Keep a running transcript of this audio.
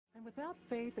Without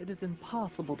faith, it is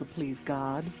impossible to please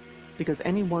God, because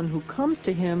anyone who comes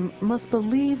to Him must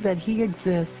believe that He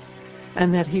exists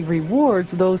and that He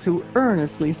rewards those who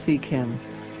earnestly seek Him.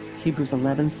 Hebrews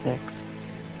 11:6.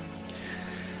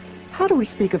 How do we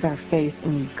speak of our faith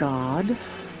in God?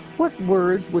 What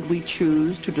words would we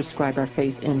choose to describe our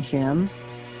faith in Him?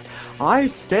 I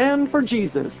stand for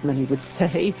Jesus, many would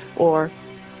say, or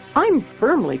I'm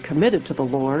firmly committed to the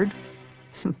Lord.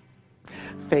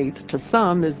 Faith to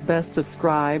some is best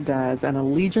described as an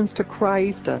allegiance to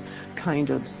Christ, a kind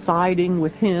of siding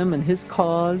with Him and His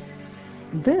cause.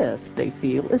 This, they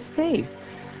feel, is faith.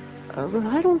 But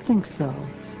I don't think so.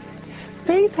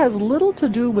 Faith has little to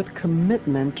do with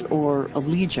commitment or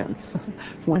allegiance.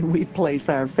 When we place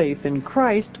our faith in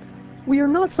Christ, we are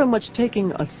not so much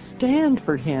taking a stand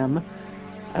for Him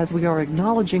as we are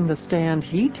acknowledging the stand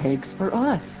He takes for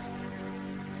us.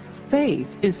 Faith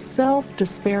is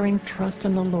self-despairing trust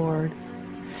in the Lord.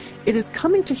 It is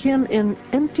coming to Him in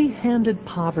empty-handed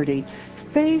poverty.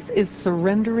 Faith is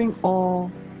surrendering all,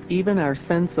 even our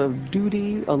sense of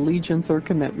duty, allegiance, or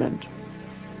commitment.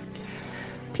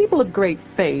 People of great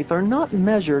faith are not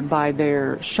measured by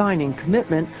their shining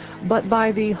commitment, but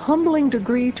by the humbling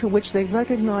degree to which they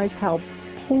recognize how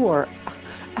poor,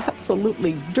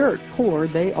 absolutely dirt poor,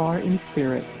 they are in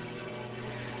spirit.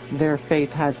 Their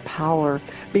faith has power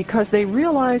because they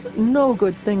realize no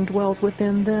good thing dwells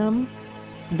within them.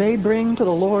 They bring to the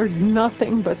Lord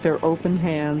nothing but their open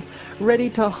hands, ready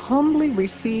to humbly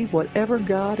receive whatever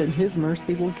God and His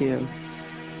mercy will give.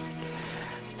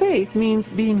 Faith means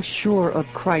being sure of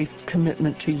Christ's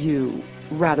commitment to you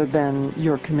rather than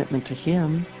your commitment to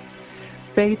Him.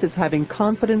 Faith is having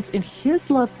confidence in His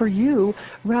love for you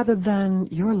rather than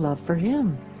your love for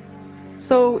Him.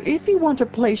 So if you want to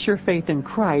place your faith in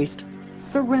Christ,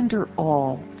 surrender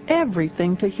all,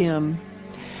 everything to Him.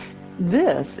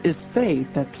 This is faith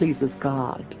that pleases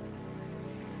God.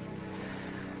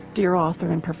 Dear author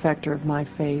and perfecter of my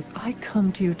faith, I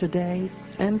come to you today,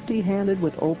 empty-handed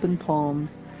with open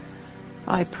palms.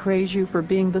 I praise you for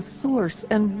being the source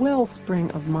and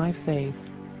wellspring of my faith.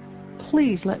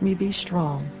 Please let me be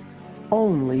strong,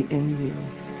 only in you.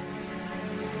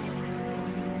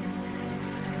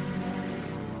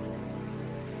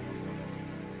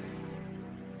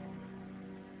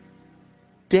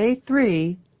 Day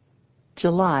 3,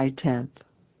 July 10th.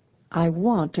 I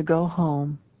want to go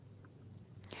home.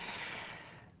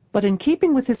 But in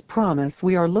keeping with His promise,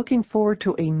 we are looking forward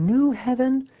to a new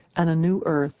heaven and a new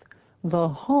earth, the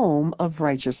home of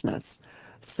righteousness.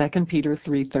 2 Peter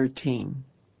 3:13.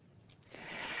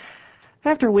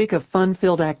 After a week of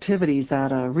fun-filled activities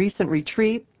at a recent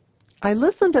retreat, I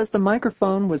listened as the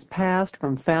microphone was passed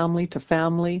from family to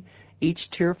family,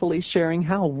 each tearfully sharing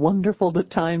how wonderful the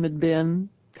time had been.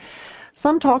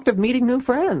 Some talked of meeting new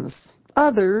friends,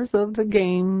 others of the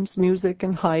games, music,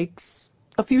 and hikes.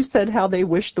 A few said how they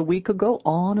wished the week could go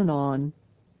on and on.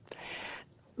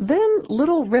 Then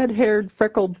little red-haired,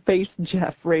 freckled-faced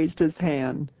Jeff raised his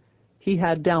hand. He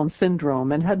had Down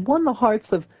syndrome and had won the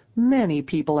hearts of many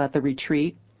people at the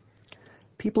retreat.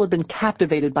 People had been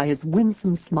captivated by his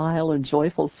winsome smile and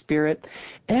joyful spirit.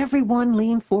 Everyone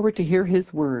leaned forward to hear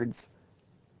his words.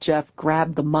 Jeff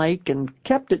grabbed the mic and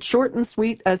kept it short and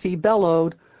sweet as he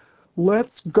bellowed,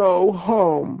 "Let's go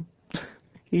home."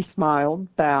 He smiled,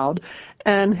 bowed,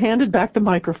 and handed back the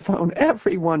microphone.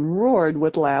 Everyone roared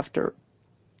with laughter.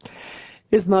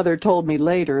 His mother told me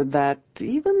later that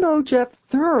even though Jeff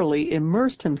thoroughly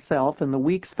immersed himself in the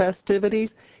week's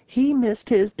festivities, he missed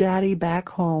his daddy back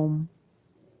home.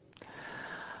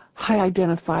 I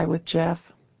identify with Jeff.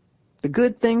 The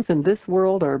good things in this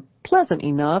world are pleasant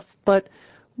enough, but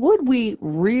would we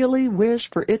really wish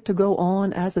for it to go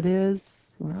on as it is?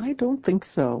 I don't think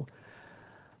so.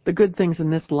 The good things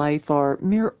in this life are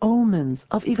mere omens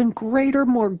of even greater,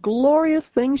 more glorious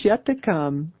things yet to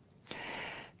come.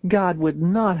 God would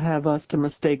not have us to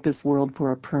mistake this world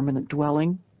for a permanent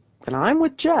dwelling. And I'm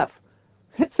with Jeff.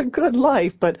 It's a good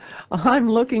life, but I'm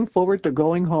looking forward to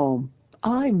going home.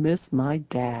 I miss my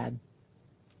dad.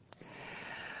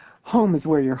 Home is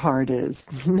where your heart is.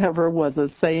 Never was a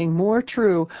saying more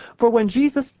true, for when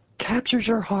Jesus captures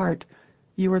your heart,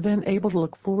 you are then able to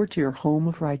look forward to your home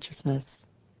of righteousness.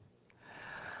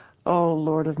 Oh,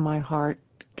 Lord of my heart,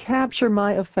 capture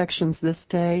my affections this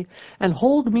day and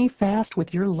hold me fast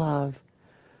with your love.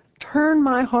 Turn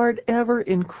my heart ever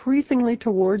increasingly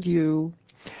toward you,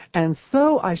 and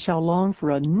so I shall long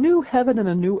for a new heaven and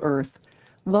a new earth,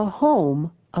 the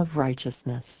home of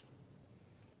righteousness.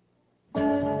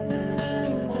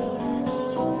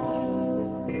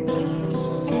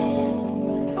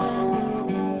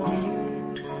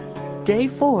 Day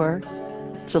 4,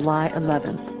 July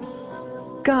 11th.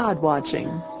 God watching.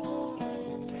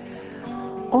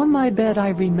 On my bed I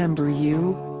remember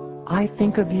you. I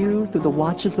think of you through the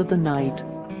watches of the night.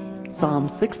 Psalm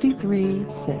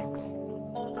 63:6.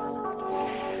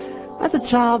 As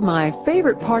a child, my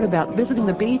favorite part about visiting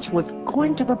the beach was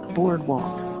going to the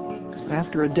boardwalk.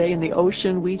 After a day in the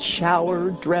ocean, we'd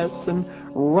shower, dress, and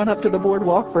run up to the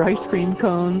boardwalk for ice cream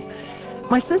cones.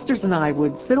 My sisters and I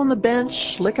would sit on the bench,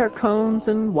 lick our cones,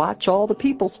 and watch all the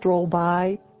people stroll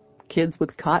by. Kids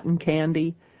with cotton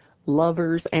candy,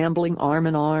 lovers ambling arm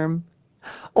in arm,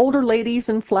 older ladies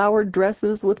in flowered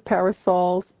dresses with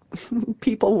parasols.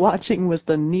 People watching was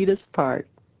the neatest part.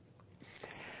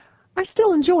 I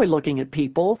still enjoy looking at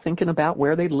people, thinking about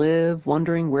where they live,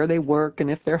 wondering where they work, and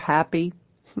if they're happy.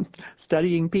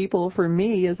 Studying people, for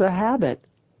me, is a habit.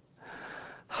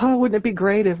 Oh, wouldn't it be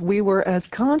great if we were as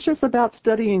conscious about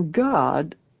studying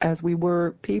God as we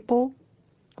were people?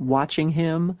 Watching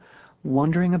Him,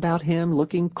 wondering about Him,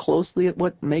 looking closely at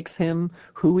what makes Him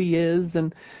who He is,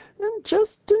 and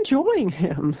just enjoying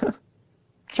Him.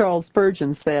 Charles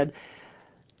Spurgeon said,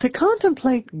 "To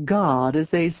contemplate God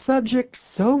is a subject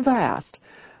so vast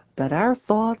that our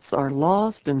thoughts are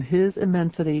lost in His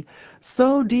immensity,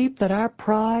 so deep that our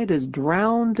pride is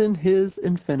drowned in His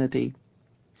infinity."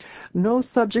 No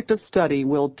subject of study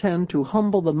will tend to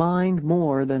humble the mind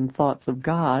more than thoughts of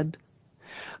God.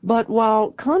 But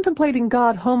while contemplating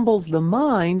God humbles the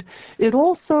mind, it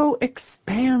also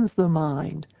expands the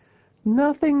mind.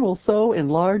 Nothing will so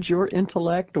enlarge your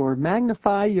intellect or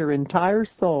magnify your entire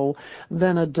soul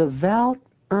than a devout,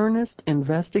 earnest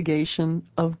investigation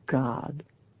of God.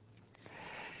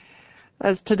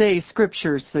 As today's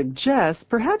scripture suggests,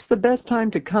 perhaps the best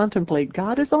time to contemplate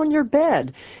God is on your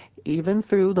bed, even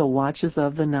through the watches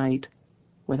of the night.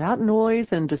 Without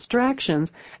noise and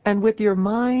distractions, and with your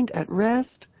mind at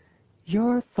rest,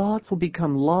 your thoughts will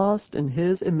become lost in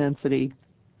His immensity.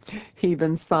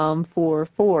 Even Psalm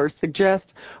 4:4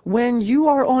 suggests, when you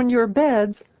are on your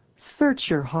beds, search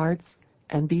your hearts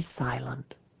and be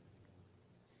silent.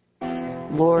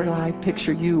 Lord, I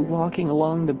picture you walking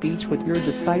along the beach with your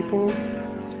disciples.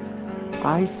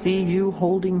 I see you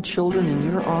holding children in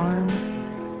your arms.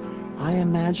 I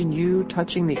imagine you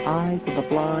touching the eyes of the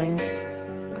blind.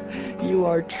 You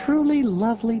are truly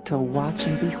lovely to watch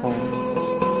and behold.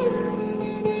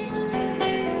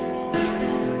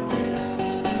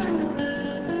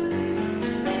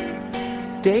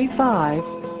 Day 5,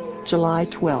 July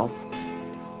 12th.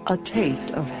 A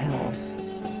taste of hell.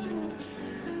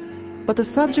 But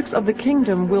the subjects of the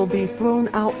kingdom will be thrown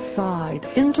outside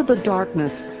into the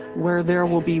darkness, where there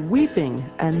will be weeping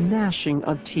and gnashing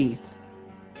of teeth.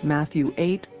 Matthew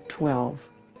 8:12.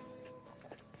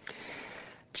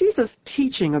 Jesus'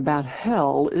 teaching about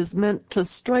hell is meant to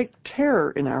strike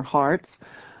terror in our hearts,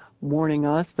 warning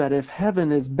us that if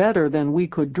heaven is better than we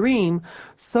could dream,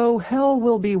 so hell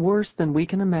will be worse than we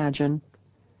can imagine.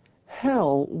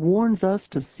 Hell warns us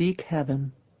to seek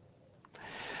heaven.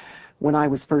 When I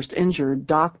was first injured,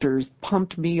 doctors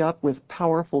pumped me up with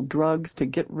powerful drugs to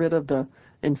get rid of the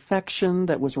infection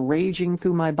that was raging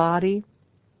through my body.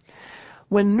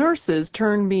 When nurses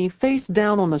turned me face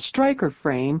down on the striker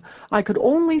frame, I could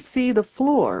only see the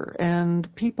floor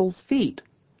and people's feet.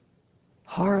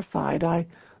 Horrified, I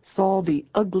saw the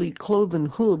ugly cloven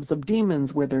hooves of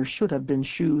demons where there should have been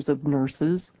shoes of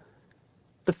nurses.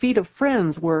 The feet of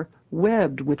friends were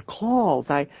webbed with claws.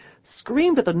 I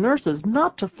screamed at the nurses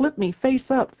not to flip me face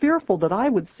up, fearful that I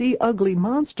would see ugly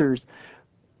monsters.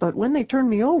 But when they turned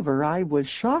me over, I was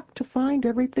shocked to find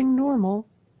everything normal.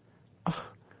 Oh,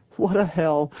 what a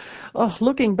hell.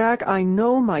 Looking back, I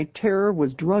know my terror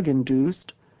was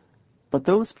drug-induced. But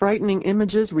those frightening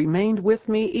images remained with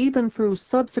me even through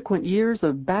subsequent years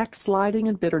of backsliding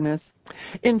and bitterness.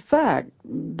 In fact,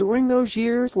 during those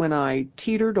years when I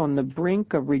teetered on the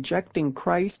brink of rejecting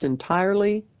Christ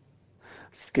entirely,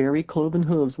 scary cloven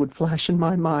hooves would flash in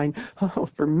my mind.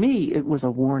 For me, it was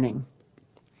a warning.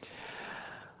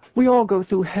 We all go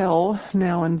through hell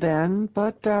now and then,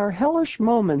 but our hellish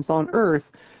moments on earth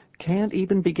can't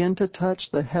even begin to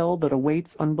touch the hell that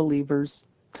awaits unbelievers.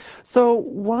 So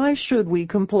why should we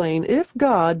complain if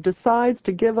God decides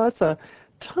to give us a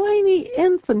tiny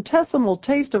infinitesimal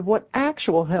taste of what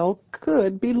actual hell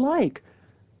could be like?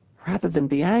 Rather than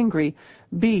be angry,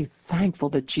 be thankful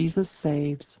that Jesus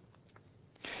saves.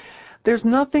 There's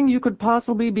nothing you could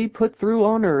possibly be put through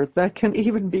on earth that can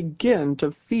even begin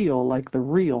to feel like the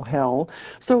real hell.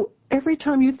 So every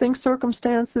time you think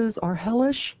circumstances are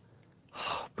hellish,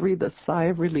 breathe a sigh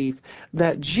of relief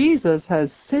that Jesus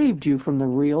has saved you from the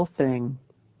real thing.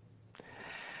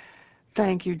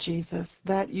 Thank you, Jesus,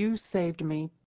 that you saved me